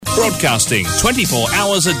Broadcasting 24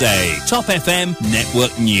 hours a day. Top FM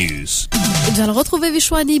Network News. Bien le retrouver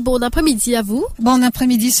Vishwani, bon après-midi à vous. Bon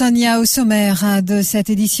après-midi Sonia, au sommaire de cette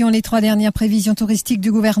édition, les 3 dernières prévisions touristiques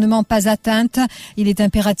du gouvernement pas atteintes. Il est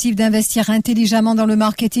impératif d'investir intelligemment dans le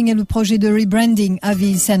marketing et le projet de rebranding,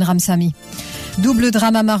 avise Sen Ramsamy. Double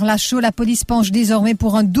drame à Marlachaud, la police penche désormais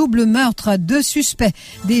pour un double meurtre, 2 suspects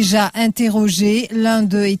déjà interrogés, l'un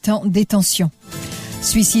d'eux est en détention.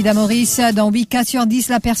 Suicide à Maurice, dans 8 cas sur 10,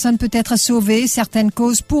 la personne peut être sauvée. Certaines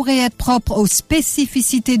causes pourraient être propres aux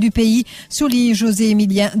spécificités du pays, souligne José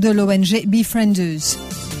Emilien de l'ONG Befrienders.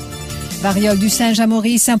 Variole du singe à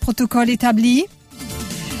Maurice, un protocole établi.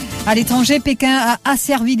 À l'étranger, Pékin a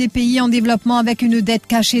asservi des pays en développement avec une dette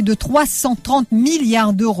cachée de 330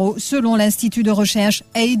 milliards d'euros, selon l'Institut de recherche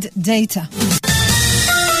Aid Data.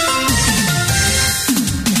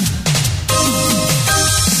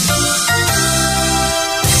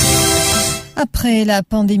 Après la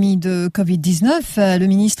pandémie de Covid-19, le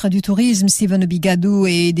ministre du Tourisme, Stephen Obigadou,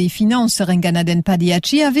 et des Finances, Renganaden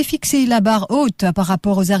Padiachi, avaient fixé la barre haute par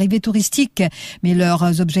rapport aux arrivées touristiques. Mais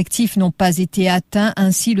leurs objectifs n'ont pas été atteints.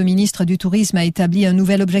 Ainsi, le ministre du Tourisme a établi un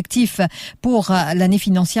nouvel objectif pour l'année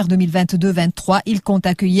financière 2022-23. Il compte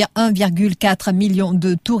accueillir 1,4 million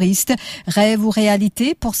de touristes. Rêve ou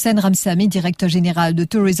réalité? Pour Sen Ramsamy, directeur général de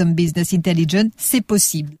Tourism Business Intelligence, c'est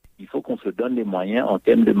possible. Il faut qu'on se donne les moyens en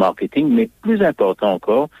termes de marketing, mais plus important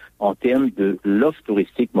encore, en termes de l'offre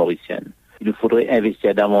touristique mauricienne. Il faudrait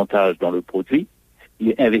investir davantage dans le produit,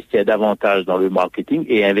 investir davantage dans le marketing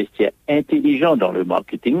et investir intelligent dans le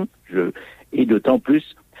marketing. Et d'autant plus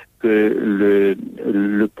que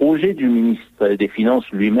le projet du ministre des Finances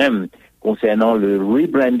lui-même concernant le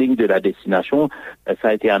rebranding de la destination, ça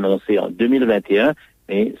a été annoncé en 2021,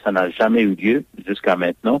 mais ça n'a jamais eu lieu jusqu'à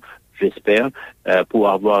maintenant. J'espère, pour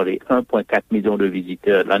avoir les 1,4 million de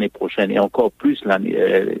visiteurs l'année prochaine et encore plus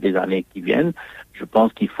les années qui viennent. Je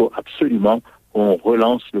pense qu'il faut absolument qu'on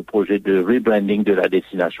relance le projet de rebranding de la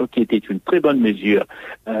destination, qui était une très bonne mesure,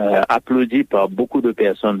 applaudie par beaucoup de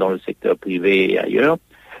personnes dans le secteur privé et ailleurs,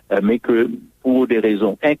 mais que pour des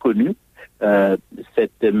raisons inconnues,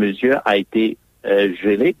 cette mesure a été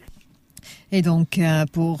gelée. Et donc,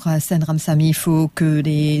 pour Sen Ramsamy, il faut que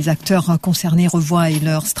les acteurs concernés revoient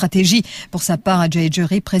leur stratégie. Pour sa part, Jay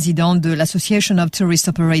Jury, président de l'Association of Tourist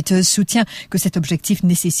Operators, soutient que cet objectif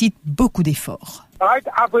nécessite beaucoup d'efforts.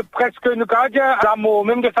 Presque nous à la mot,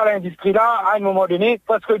 même de ça l'industrie là, à un moment donné,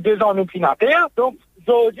 presque 2 ans nous financière. Donc,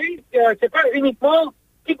 aujourd'hui, c'est pas uniquement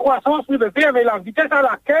qui croissance nous veut faire, mais la vitesse à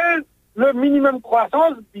laquelle le minimum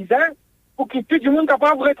croissance visait pour que tout le monde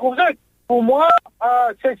capable de retrouver. Pour moi,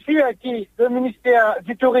 c'est sûr que le ministère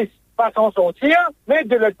du Tourisme va s'en sortir, mais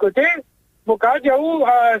de l'autre côté,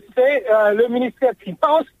 c'est le ministère des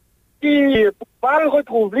Finances qui va le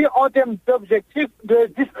retrouver en termes d'objectifs de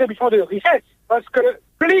distribution de richesse. Parce que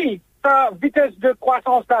plus sa vitesse de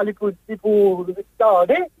croissance là, pour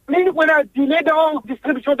tarder, plus nous prenons dîner dans la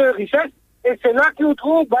distribution de richesse, et c'est là que nous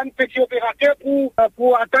trouvons un petit opérateur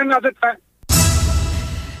pour atteindre notre fin.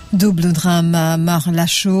 Double drame à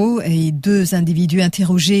Marlachaud et 2 individus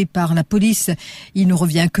interrogés par la police. Il nous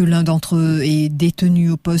revient que l'un d'entre eux est détenu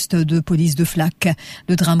au poste de police de Flac.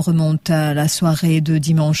 Le drame remonte à la soirée de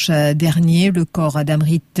dimanche dernier. Le corps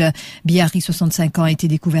d'Amrit Biari, 65 ans, a été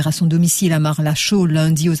découvert à son domicile à Marlachaud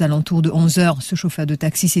lundi aux alentours de 11h. Ce chauffeur de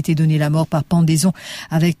taxi s'était donné la mort par pendaison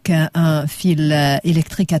avec un fil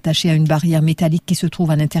électrique attaché à une barrière métallique qui se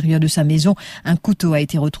trouve à l'intérieur de sa maison. Un couteau a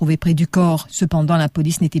été retrouvé près du corps. Cependant, la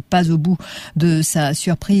police n'était pas au bout de sa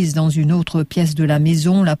surprise dans une autre pièce de la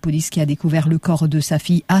maison. La police qui a découvert le corps de sa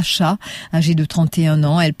fille Acha, âgée de 31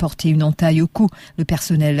 ans. Elle portait une entaille au cou. Le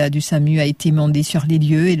personnel du SAMU a été mandé sur les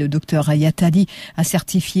lieux et le docteur Ayatali a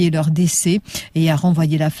certifié leur décès et a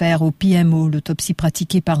renvoyé l'affaire au PMO. L'autopsie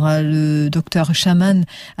pratiquée par le docteur Chaman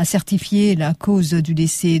a certifié la cause du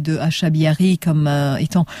décès de Acha Biari comme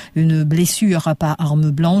étant une blessure par arme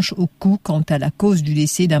blanche au cou. Quant à la cause du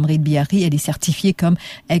décès d'Amrit Biari, elle est certifiée comme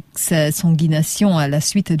ex-sanguination à la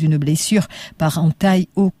suite d'une blessure par entaille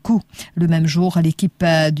au cou. Le même jour, l'équipe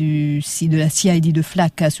de la CID de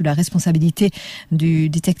Flac, sous la responsabilité du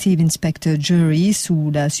Detective Inspector Jury,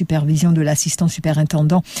 sous la supervision de l'assistant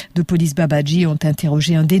superintendant de police Babaji, ont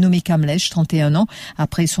interrogé un dénommé Kamlesh, 31 ans.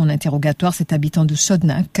 Après son interrogatoire, cet habitant de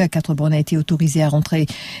Sodnak, 4 bornes, a été autorisé à rentrer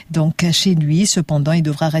donc chez lui. Cependant, il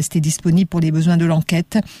devra rester disponible pour les besoins de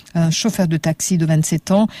l'enquête. Un chauffeur de taxi de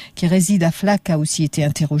 27 ans qui réside à Flac a aussi été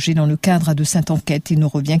interrogé dans le cadre de cette enquête. Il nous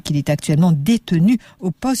revient qu'il est actuellement détenu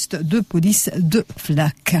au poste de police de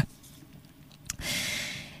Flac.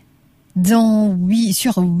 Dans 8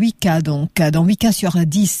 cas sur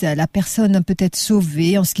 10, la personne peut être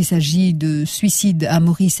sauvée. En ce qui s'agit de suicide à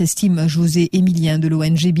Maurice, estime José Emilien de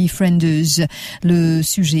l'ONG Befrienders. Le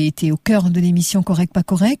sujet était au cœur de l'émission Correct pas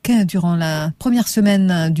correct. Durant la première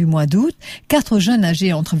semaine du mois d'août, 4 jeunes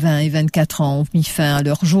âgés entre 20 et 24 ans ont mis fin à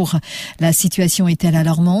leur jour. La situation est-elle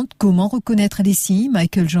alarmante? Comment reconnaître les signes?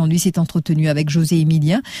 Michael Jean, lui, s'est entretenu avec José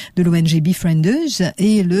Emilien de l'ONG Befrienders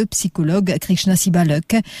et le psychologue Krishna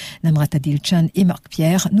Sibalok. Adil Chan et Marc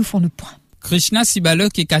Pierre nous font le point. Krishna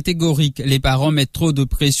Sibalok est catégorique. Les parents mettent trop de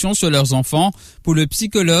pression sur leurs enfants. Pour le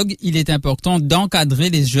psychologue, il est important d'encadrer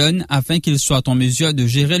les jeunes afin qu'ils soient en mesure de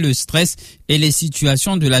gérer le stress et les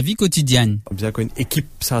situations de la vie quotidienne. Bien qu'une équipe,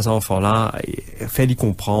 ces enfants-là, fait-les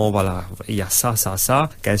comprendre, voilà, il y a ça,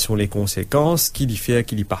 quelles sont les conséquences, qui l'y fait,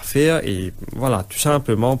 qui l'y pas faire, et voilà, tout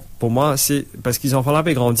simplement, pour moi, c'est parce qu'ils enfants-là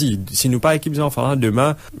avaient grandi. Si nous pas équipe des enfants-là,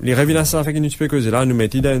 demain, les révélations avec une petite cause là, nous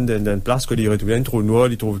mettons dans une place que les retrouvent trop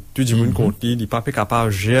noir, ils trouvent tout le monde contre lui, ils pas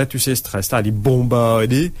capable de gérer tous ces stress-là, les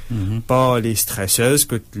bombarder par les stresseuses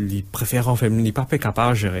que les préférents féminines, ils pas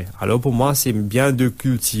capable de gérer. Alors pour moi, c'est bien de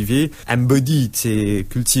cultiver embodied, c'est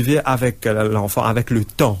cultiver avec l'enfant, avec le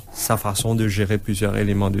temps, sa façon de gérer plusieurs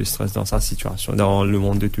éléments de stress dans sa situation, dans le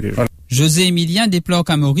monde de tous les jours. José Emilien déplore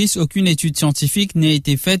qu'à Maurice, aucune étude scientifique n'ait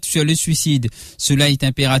été faite sur le suicide. Cela est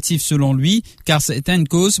impératif selon lui, car certaines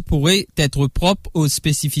causes pourraient être propres aux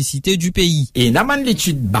spécificités du pays. Et nous avons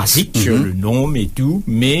l'étude basique sur le nombre et tout,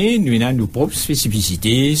 mais nous avons nos propres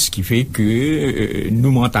spécificités, ce qui fait que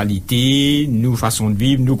nos mentalités, nos façons de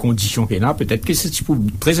vivre, nos conditions pénales, peut-être que c'est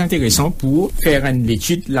très intéressant pour faire une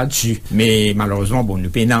étude là-dessus. Mais malheureusement, bon, nous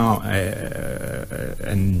pénons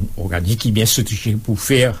un organisme qui est bien structuré pour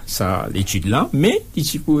faire ça, l'étude-là, mais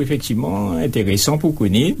c'est effectivement intéressant pour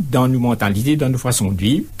connaître dans nos mentalités, dans nos façons de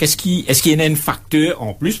vivre. Est-ce qu'il y a un facteur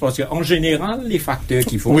en plus? Parce qu'en général, les facteurs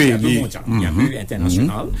qu'il faut faire mondial, il y a un peu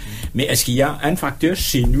international, mais est-ce qu'il y a un facteur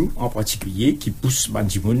chez nous en particulier qui pousse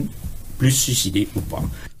Bandimoun plus suicider ou pas?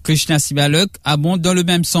 Krishna Sibalok abonde dans le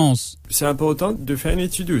même sens. C'est important de faire une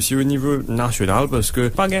étude aussi au niveau national parce que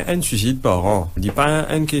pas un suicide par an. Il n'y a pas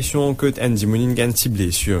une question que un dimoun gagne une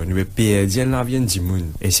blessure. Nous perdons la vie d'un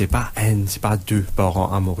dimoun. Et c'est pas 2 par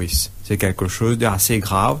an à Maurice. C'est quelque chose d'assez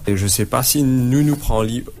grave. Et je sais pas si nous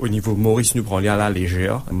prenons au niveau Maurice, nous prenons à la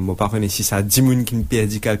légère. Moi, par contre, si ça dimoun qui nous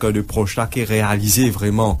perdit quelqu'un de proche là, qui est réalisé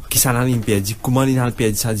vraiment, qui s'en a perdu, comment il a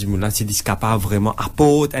perdu ça dimoun là, c'est capable vraiment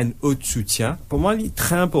apporter un autre soutien. Pour moi, il est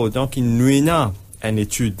très important qu'il nous ait une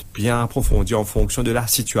étude bien approfondie en fonction de la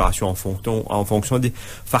situation, en fonction des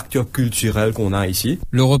facteurs culturels qu'on a ici.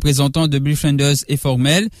 Le représentant de Befrienders est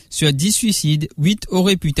formel. Sur 10 suicides, 8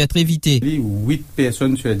 auraient pu être évités. 8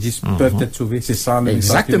 personnes sur 10 peuvent être sauvées. C'est ça.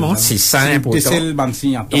 Exactement, c'est ça important.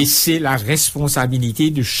 Et c'est la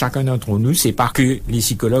responsabilité de chacun d'entre nous. C'est pas que les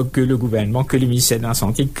psychologues, que le gouvernement, que le ministère de la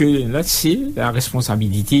Santé, que là, c'est la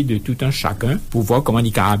responsabilité de tout un chacun pour voir comment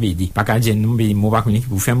il peut aider. Pas qu'à dire non, mais moi,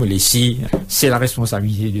 vous faites me laisser. C'est la responsabilité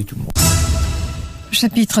de tout le monde.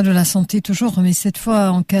 Chapitre de la santé toujours, mais cette fois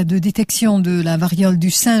en cas de détection de la variole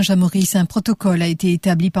du singe à Maurice, un protocole a été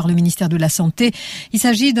établi par le ministère de la Santé. Il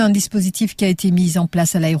s'agit d'un dispositif qui a été mis en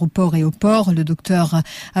place à l'aéroport et au port. Le docteur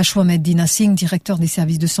Ashwamed Dina Singh, directeur des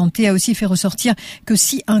services de santé, a aussi fait ressortir que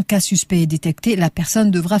si un cas suspect est détecté, la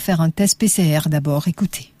personne devra faire un test PCR d'abord.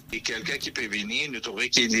 Écoutez. Et quelqu'un qui peut venir, nous trouver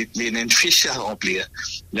qu'il y a une fiche à remplir.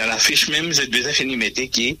 Dans la fiche même, vous êtes déjà fini mettre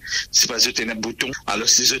qui, c'est pas juste un bouton. Alors,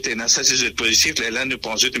 si vous êtes ça, si vous êtes positif, là, nous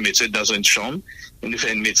pensons de mettre dans une chambre, et nous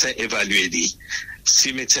fait un médecin évaluer lui. Si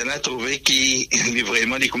le médecin a trouvé qu'il est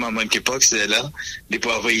vraiment des commandements qui c'est là, il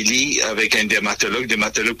peut envoyer lui avec un dermatologue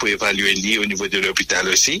pour évaluer lui au niveau de l'hôpital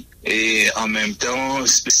aussi. Et en même temps,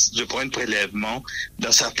 je prends un prélèvement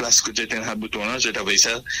dans sa place que j'ai un bouton là, je vais envoyer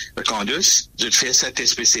ça à Candace, je fais cet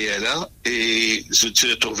test PCR là, et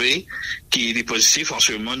je trouvé qu'il est positif en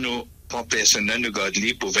ce moment, nous, en personnel, nous garde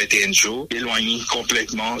pour 21 jours, éloigné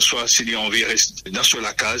complètement, soit s'il y a envie de rester sur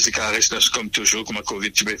la case, il reste comme toujours, comme la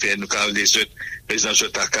COVID, tu peux faire, nous garde les autres, rester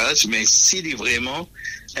dans la case, mais s'il est vraiment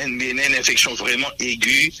une infection vraiment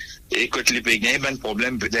aiguë, et quand les pégins, ben, le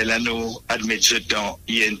problème, là, nous admettre dans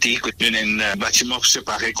INT, quand nous avons un bâtiment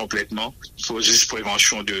séparé complètement, il faut juste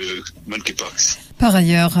prévention de monkeypox. Par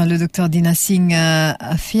ailleurs, le docteur Dina Singh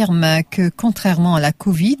affirme que, contrairement à la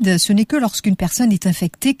Covid, ce n'est que lorsqu'une personne est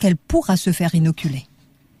infectée qu'elle pourra se faire inoculer.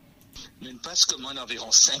 Nous passe commande environ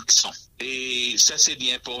 500. Et ça, c'est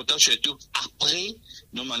bien important, surtout après,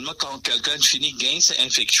 normalement, quand quelqu'un finit gagner cette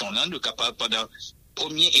infection-là, nous sommes capables pendant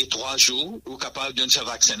premier et 3 jours, ou capable de se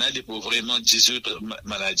vacciner pour vraiment 18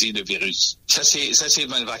 maladies de virus. Ça, c'est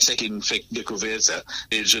un vaccin qui nous fait découvrir ça.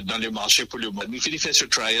 Et dans le marché pour le monde. Il faut faire ce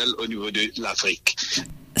trial au niveau de l'Afrique.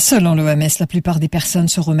 Selon l'OMS, la plupart des personnes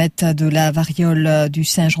se remettent de la variole du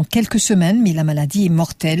singe en quelques semaines, mais la maladie est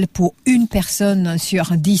mortelle pour 1 personne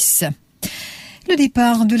sur 10. Le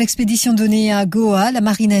départ de l'expédition donnée à Goa, la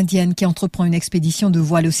marine indienne qui entreprend une expédition de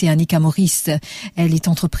voile océanique à Maurice. Elle est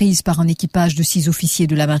entreprise par un équipage de 6 officiers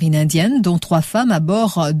de la marine indienne, dont 3 femmes à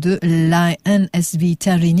bord de l'INSV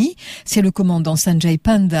Tarini. C'est le commandant Sanjay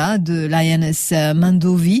Panda de l'INS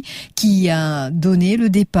Mandovi qui a donné le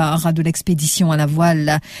départ de l'expédition à la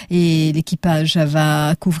voile. Et l'équipage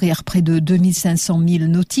va couvrir près de 2500 milles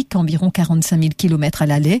nautiques, environ 45 000 kilomètres à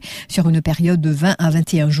l'aller, sur une période de 20 à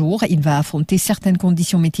 21 jours. Il va affronter certaines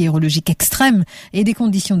conditions météorologiques extrêmes et des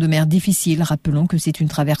conditions de mer difficiles. Rappelons que c'est une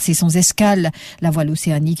traversée sans escale. La voile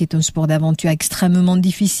océanique est un sport d'aventure extrêmement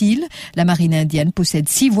difficile. La marine indienne possède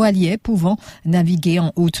 6 voiliers pouvant naviguer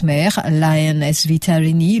en haute mer. L'INSV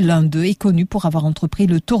Tarini, l'un d'eux, est connu pour avoir entrepris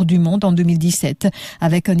le tour du monde en 2017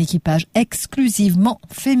 avec un équipage exclusivement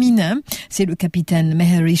féminin. C'est le capitaine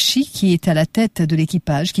Meharishi qui est à la tête de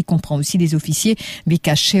l'équipage, qui comprend aussi les officiers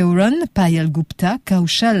Vikas Sheoran, Payal Gupta,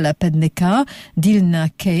 Kaushal Pednekar, Dilna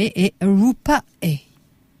Kay et Rupa A.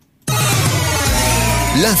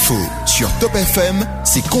 L'info sur Top FM,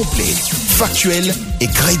 c'est complet, factuel et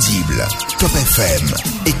crédible. Top FM,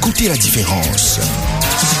 écoutez la différence.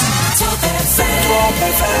 Top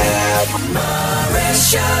FM,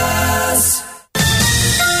 Mauritius.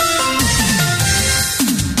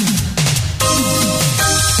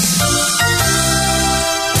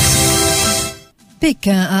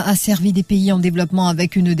 Pékin a asservi des pays en développement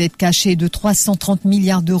avec une dette cachée de 330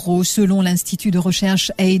 milliards d'euros selon l'Institut de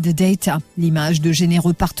recherche Aid Data. L'image de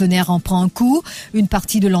généreux partenaires en prend un coup. Une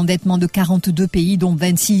partie de l'endettement de 42 pays, dont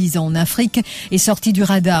 26 en Afrique, est sortie du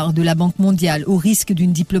radar de la Banque mondiale au risque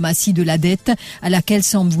d'une diplomatie de la dette à laquelle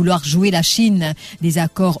semble vouloir jouer la Chine. Des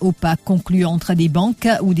accords opaques conclus entre des banques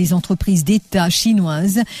ou des entreprises d'État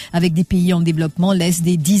chinoises avec des pays en développement laissent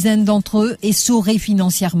des dizaines d'entre eux essorés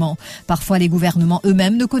financièrement. Parfois, les gouvernements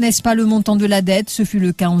eux-mêmes ne connaissent pas le montant de la dette. Ce fut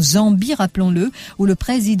le cas en Zambie, rappelons-le, où le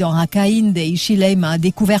président Hakainde Hichilema a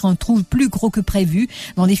découvert un trou plus gros que prévu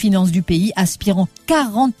dans les finances du pays, aspirant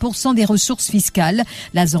 40% des ressources fiscales.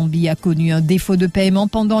 La Zambie a connu un défaut de paiement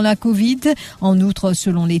pendant la Covid. En outre,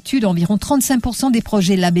 selon l'étude, environ 35% des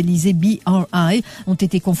projets labellisés BRI ont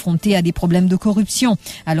été confrontés à des problèmes de corruption.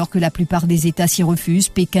 Alors que la plupart des États s'y refusent,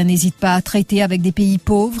 Pékin n'hésite pas à traiter avec des pays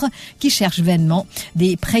pauvres qui cherchent vainement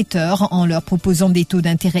des prêteurs en leur proposant des taux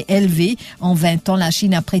d'intérêt élevés. En 20 ans, la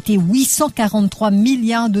Chine a prêté 843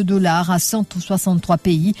 milliards de dollars à 163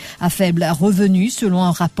 pays à faible revenu, selon un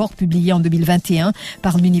rapport publié en 2021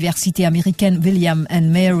 par l'université américaine William &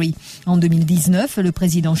 Mary. En 2019, le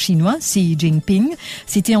président chinois Xi Jinping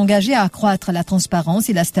s'était engagé à accroître la transparence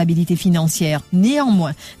et la stabilité financière.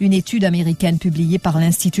 Néanmoins, une étude américaine publiée par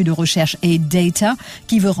l'Institut de recherche Aid Data,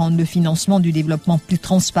 qui veut rendre le financement du développement plus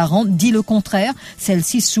transparent, dit le contraire.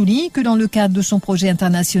 Celle-ci souligne que dans le cadre de son projet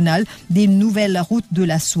international des nouvelles routes de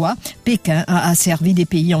la soie, Pékin a asservi des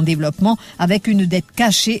pays en développement avec une dette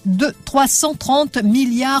cachée de 330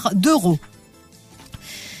 milliards d'euros.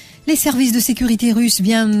 Les services de sécurité russes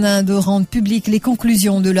viennent de rendre publiques les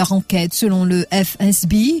conclusions de leur enquête. Selon le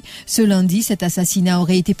FSB, ce lundi, cet assassinat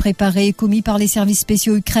aurait été préparé et commis par les services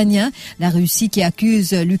spéciaux ukrainiens. La Russie qui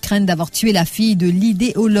accuse l'Ukraine d'avoir tué la fille de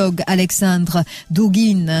l'idéologue Alexandre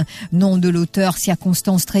Dugin. Nom de l'auteur,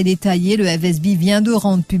 circonstances très détaillées. Le FSB vient de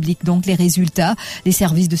rendre public donc les résultats. Les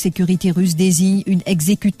services de sécurité russes désignent une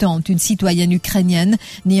exécutante, une citoyenne ukrainienne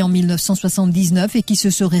née en 1979 et qui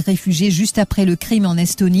se serait réfugiée juste après le crime en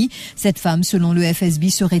Estonie. Cette femme, selon le FSB,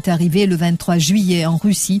 serait arrivée le 23 juillet en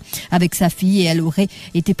Russie avec sa fille et elle aurait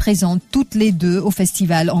été présente toutes les deux au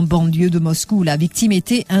festival en banlieue de Moscou où la victime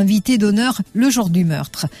était invitée d'honneur le jour du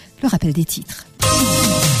meurtre. Le rappel des titres.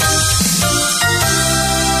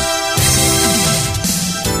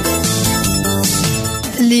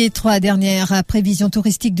 Les 3 dernières prévisions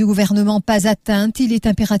touristiques du gouvernement pas atteintes. Il est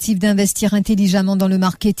impératif d'investir intelligemment dans le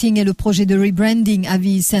marketing et le projet de rebranding,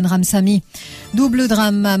 avise Sen Ramsamy. Double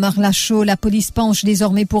drame à Marlachaud. La police penche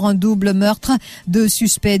désormais pour un double meurtre. 2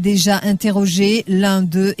 suspects déjà interrogés. L'un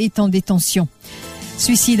d'eux est en détention.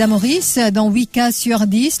 Suicide à Maurice, dans 8 cas sur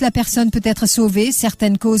 10, la personne peut être sauvée.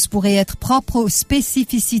 Certaines causes pourraient être propres aux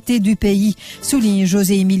spécificités du pays, souligne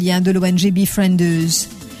José Emilien de l'ONG Befrienders.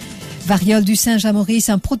 Variole du singe à Maurice,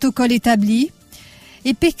 un protocole établi.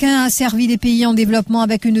 Et Pékin a servi les pays en développement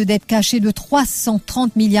avec une dette cachée de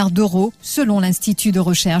 330 milliards d'euros, selon l'Institut de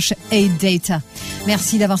recherche Aid Data.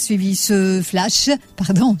 Merci d'avoir suivi ce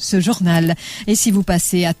journal. Et si vous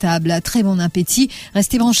passez à table, très bon appétit.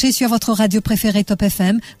 Restez branchés sur votre radio préférée Top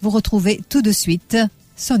FM. Vous retrouvez tout de suite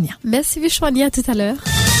Sonia. Merci Vishwani, à tout à l'heure.